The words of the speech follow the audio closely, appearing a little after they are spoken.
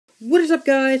What is up,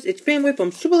 guys? It's Fanboy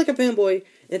from Super Like a Fanboy,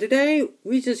 and today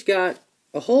we just got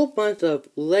a whole bunch of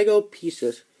Lego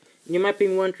pieces. You might be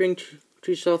wondering to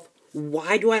yourself,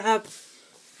 why do I have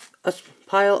a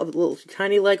pile of little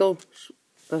tiny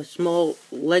small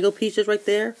Lego pieces right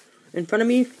there in front of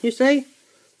me, you say?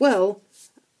 Well,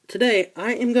 today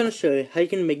I am going to show you how you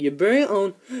can make your very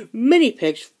own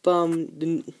Minifigure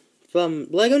from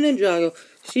Lego Ninjago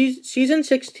Season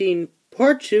 16,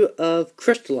 Part 2 of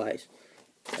Crystalized.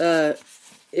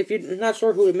 If you're not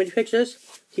sure who MiniPix is,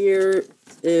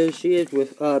 she is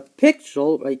with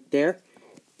Pixel right there,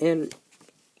 and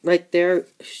right there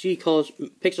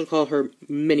Pixel calls her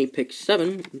MiniPix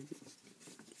 7,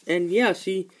 and yeah,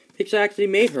 Pixel actually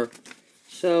made her.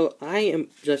 So I am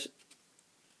just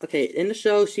okay. In the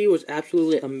show, she was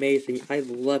absolutely amazing. I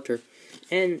loved her,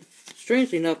 and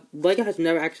strangely enough, Lego has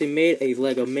never actually made a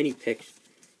Lego MiniPix.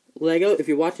 Lego, if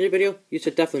you're watching the video, you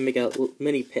should definitely make a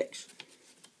MiniPix.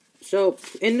 So,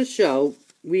 in the show,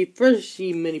 we first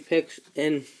see MiniPix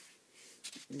in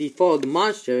the Fall of the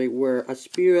Monastery, where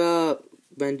Aspira,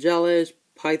 Vangelis,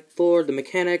 Pythor, the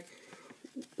mechanic,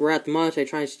 were at the monastery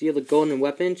trying to steal the golden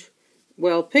weapons.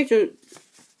 Well, Pixar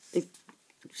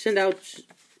sent out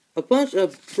a bunch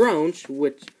of drones,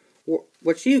 which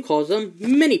what she calls them,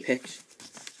 MiniPix.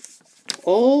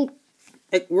 All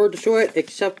were destroyed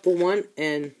except for one,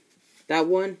 and that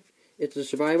one is the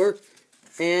survivor.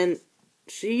 And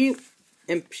Pixel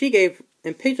gave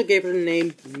her the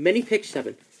name MiniPix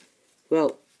 7.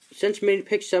 Well, since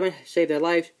MiniPix 7 saved their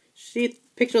lives,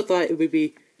 Pixel thought it would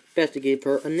be best to give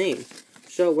her a name.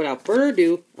 So, without further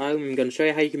ado, I'm going to show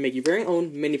you how you can make your very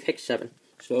own MiniPix 7.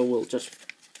 So, we'll just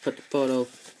put the photo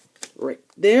right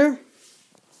there.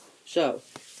 So,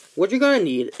 what you're going to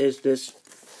need is this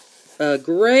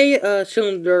gray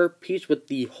cylinder piece with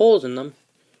the holes in them,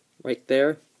 right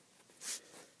there.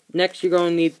 Next, you're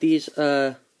going to need these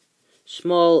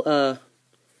small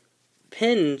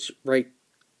pins right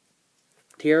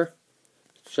here.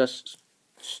 Just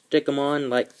stick them on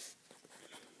like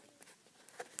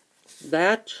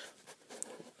that,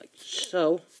 like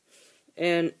so.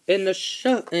 And in the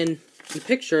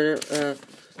picture,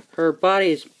 her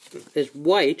body is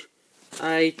white.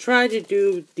 I tried to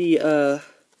do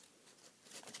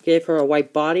gave her a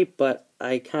white body, but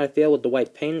I kind of failed with the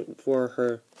white paint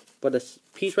for this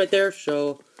piece right there.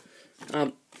 So,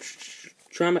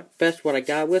 try my best what I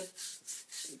got with.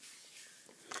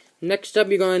 Next up,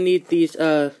 you're going to need these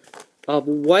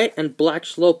white and black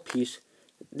slope piece.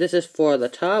 This is for the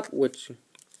top, which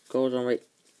goes on right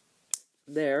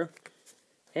there.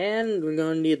 And we're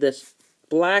going to need this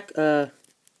black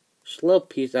slope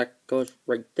piece that goes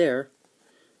right there.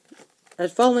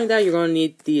 As following that, you're going to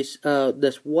need these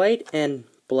this white and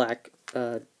black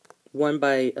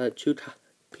 1x2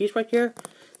 piece right here.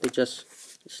 They just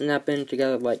snap in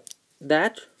together like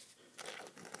that.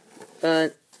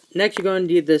 Next, you're going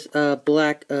to need this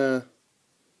black,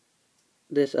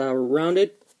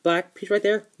 rounded black piece right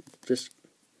there. Just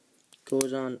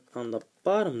goes on the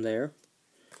bottom there.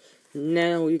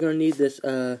 Now you're going to need this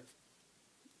another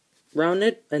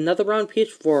round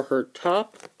piece for her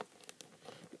top,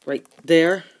 right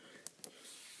there.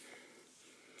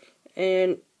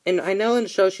 And I know in the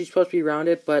show she's supposed to be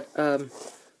rounded, but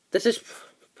this is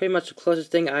pretty much the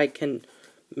closest thing I can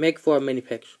make for a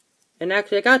MiniPix. And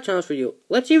actually, I got a challenge for you.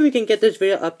 Let's see if we can get this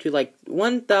video up to like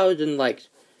 1,000 likes.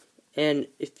 And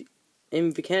if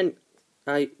we can,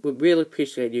 I would really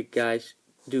appreciate you guys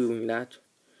doing that.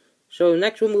 So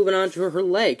next, we're moving on to her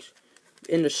legs.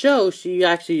 In the show, she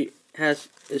actually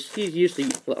she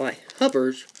usually like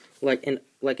hovers, like in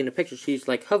the picture, she's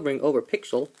like hovering over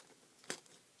Pixel.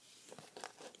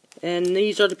 And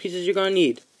these are the pieces you're gonna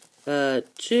need. 4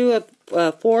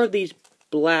 of these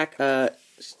black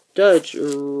studs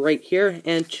right here,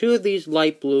 and 2 of these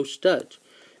light blue studs.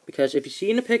 Because if you see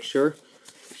in the picture,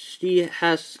 she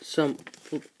has some,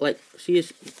 she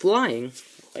is flying,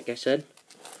 like I said.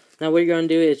 Now what you're going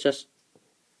to do is just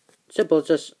take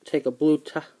a blue,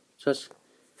 just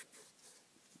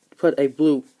put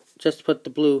the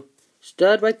blue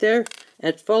stud right there,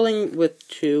 and it's following with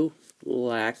 2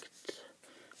 black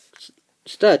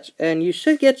studs. And you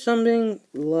should get something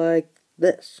like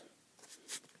this.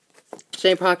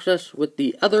 Same process with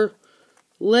the other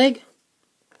leg,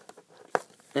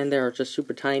 and they're just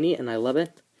super tiny, and I love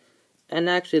it. And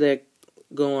actually, they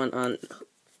go on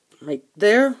right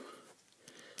there,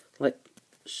 like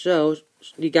so.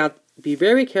 You got to be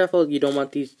very careful. You don't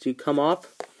want these to come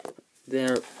off.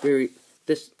 They're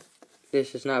this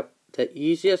is not the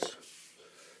easiest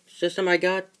system I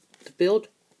got to build.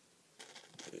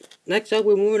 Next up,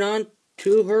 we're moving on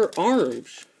to her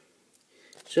arms.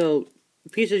 So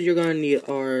pieces you're going to need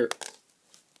are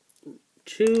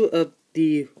 2 of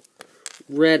the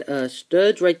red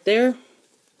studs right there.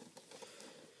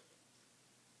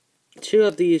 2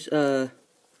 of these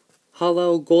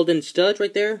hollow golden studs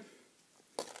right there.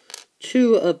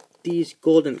 2 of these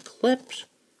golden clips.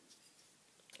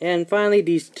 And finally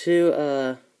these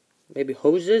 2 maybe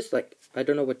hoses, like I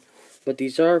don't know what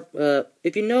these are.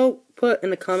 If you know, put in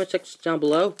the comment section down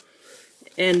below.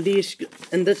 And this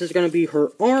is gonna be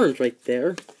her arms right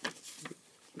there.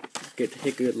 Take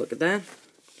a good look at that.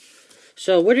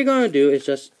 So what you're gonna do is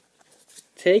just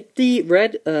take the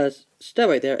red stud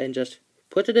right there and just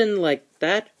put it in like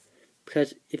that.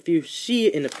 Because if you see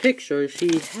in the picture,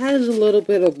 she has a little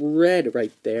bit of red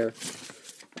right there.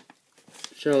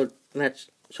 So that's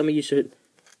something you should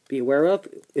be aware of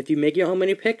if you make your own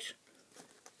Minifix.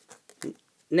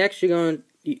 Next, you're going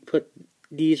to put,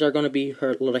 these are going to be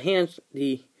her little hands,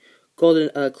 the golden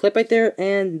clip right there,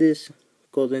 and this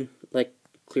golden, like,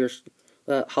 clear,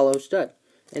 hollow stud.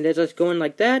 And they just go in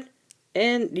like that,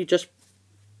 and you just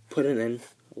put it in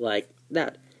like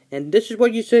that. And this is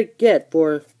what you should get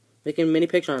for making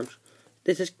Minifix arms.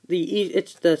 This is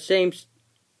it's the same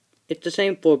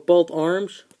for both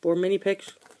arms for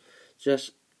Minifix.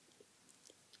 Just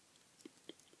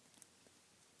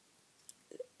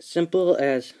simple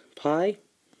as pie.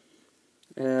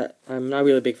 I'm not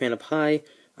really a big fan of pie.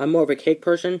 I'm more of a cake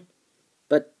person.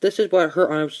 But this is what her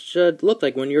arms should look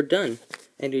like when you're done.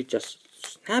 And you just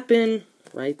snap in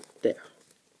right there.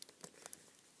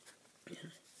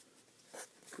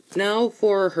 Now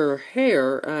for her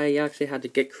hair, I actually had to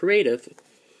get creative.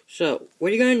 So,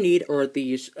 what you're going to need are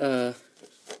these 3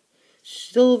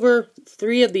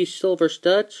 of these silver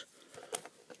studs.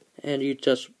 And you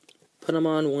just put them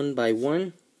on one by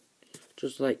one.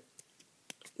 Just like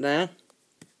that.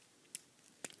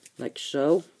 Like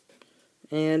so.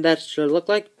 And that should look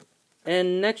like.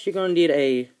 And next you're going to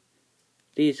need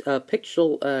these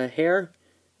pixel hair.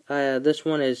 This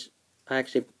one is, I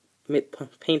actually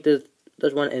painted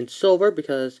this one in silver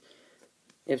because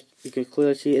if you can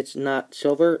clearly see it's not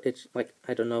silver, it's like,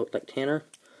 I don't know, like tanner.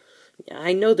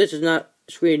 I know this is not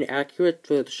screen accurate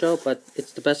for the show, but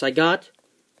it's the best I got.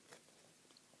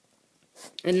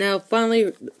 And now finally,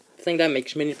 the thing that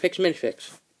makes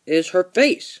Minifix is her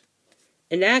face.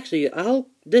 And actually, when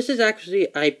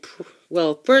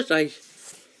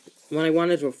I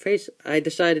wanted her face, I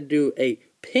decided to do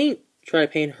try to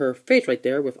paint her face right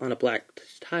there on a black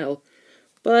tile.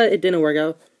 But it didn't work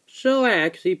out, so I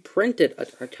actually printed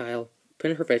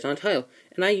her face on a tile,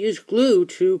 and I used glue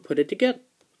to put it together,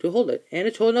 to hold it, and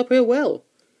it's holding up really well.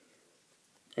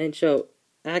 And so,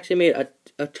 I actually made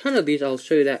a ton of these. I'll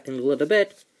show you that in a little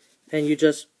bit. And you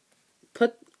just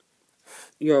put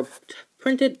your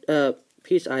printed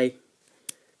piece right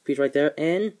there,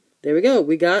 and there we go.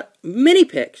 We got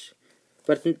Minifix,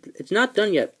 but it's not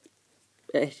done yet.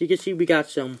 As you can see, we got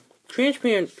some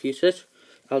transparent pieces.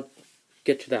 I'll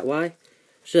get to that why.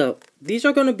 So these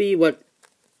are going to be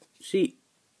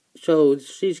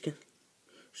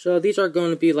so these are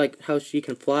going to be like how she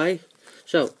can fly.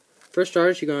 So first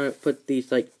starters, you're going to put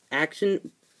these like action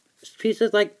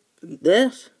pieces like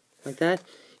this, like that.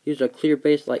 Use a clear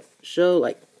base like so,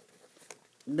 like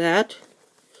that,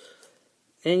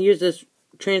 and use this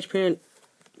transparent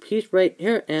piece right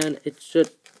here, and it should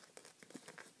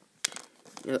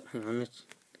hang on, let's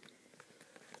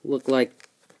look like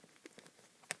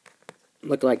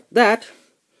that.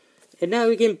 And now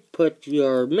we can put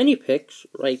your Minifix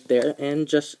right there and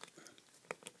just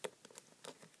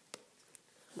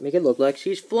make it look like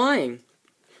she's flying.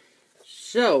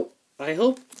 So,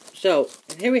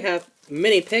 here we have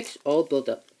Minifix all built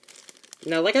up.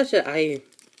 Now, like I said, I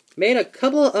made a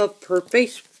couple of her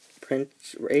face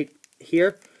prints right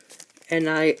here, and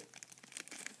I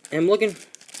am looking,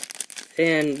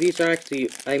 and these are actually,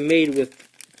 I made with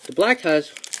the black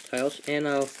tiles, and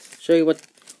I'll show you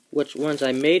which ones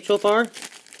I made so far.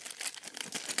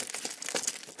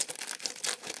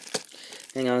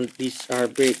 Hang on, these are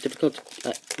very difficult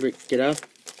to get out.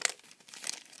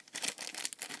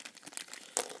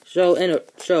 So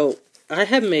I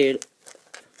have made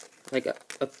like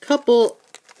a couple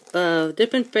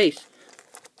different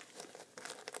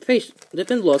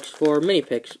different looks for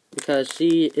Minifix, because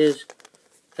she is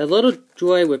a little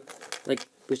joy with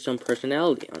some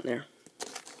personality on there.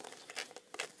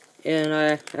 And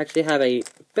I actually have a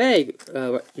bag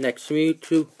next to me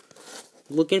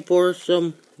looking for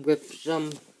some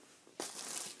Minifix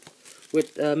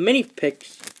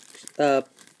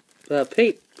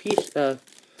piece.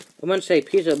 I want to say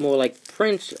piece of more like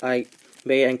prints I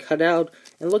made and cut out,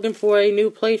 and looking for a new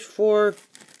place for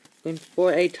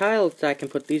a tile that I can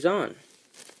put these on.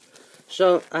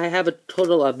 So I have a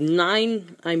total of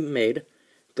 9 I made.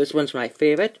 This one's my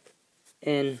favorite.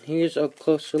 And here's a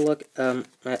closer look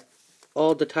at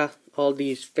all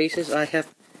these faces I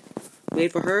have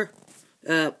made for her.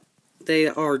 They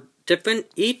are different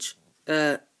each.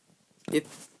 Put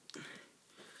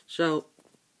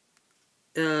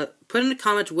in the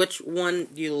comments which one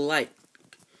you like.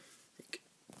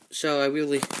 So I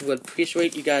really would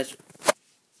appreciate you guys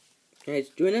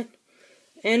doing it.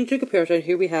 And to comparison,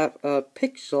 here we have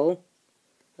Pixel.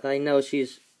 I know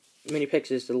MiniPix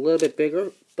is a little bit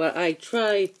bigger, but I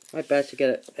try my best to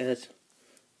get it as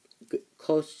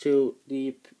close to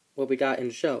what we got in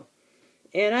the show.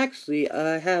 And actually,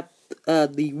 I have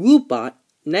the Woobot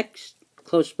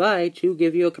close by to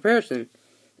give you a comparison.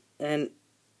 And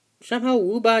somehow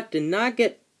Woobot did not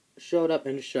showed up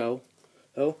in the show.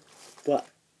 But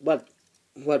what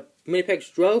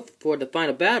MiniPix drove for the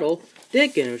final battle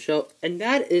did get in the show, and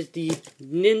that is the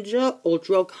Ninja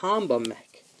Ultra Combo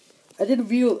Mech. I did a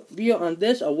video on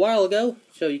this a while ago,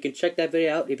 so you can check that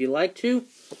video out if you like to.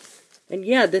 And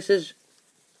yeah, this is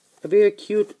a very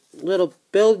cute little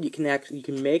build you can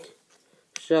make.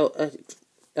 So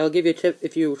I'll give you a tip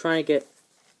if you're trying to get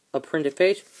a printed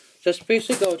face. Just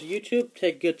basically go to YouTube,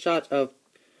 take good shots of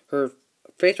her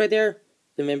face right there,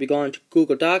 then maybe go into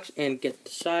Google Docs and get the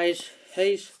size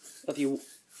of your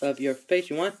face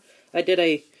you want. I did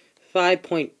a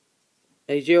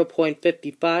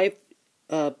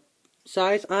 0.55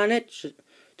 size on it,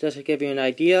 just to give you an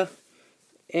idea.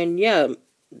 And yeah,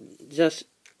 just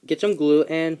get some glue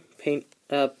and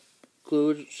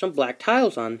glue some black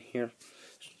tiles on here.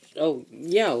 So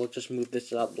yeah, we'll just move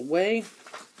this out of the way.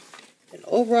 And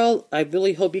overall, I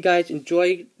really hope you guys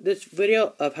enjoyed this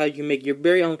video of how you can make your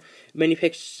very own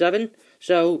MiniPix 7.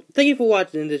 So thank you for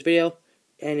watching this video.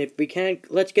 And if we can,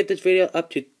 let's get this video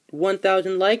up to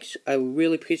 1,000 likes. I would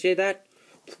really appreciate that.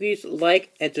 Please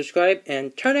like and subscribe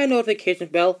and turn on notification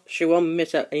bell so you won't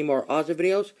miss out any more awesome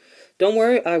videos. Don't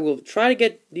worry, I will try to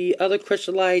get the other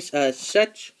Crystalized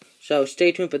sets. So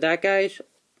stay tuned for that, guys.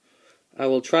 I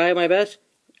will try my best.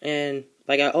 And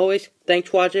like I always, thanks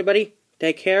for watching, everybody.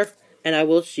 Take care. And I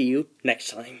will see you next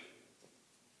time.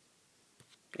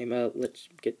 Okay, let's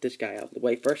get this guy out of the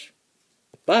way first.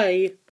 Bye.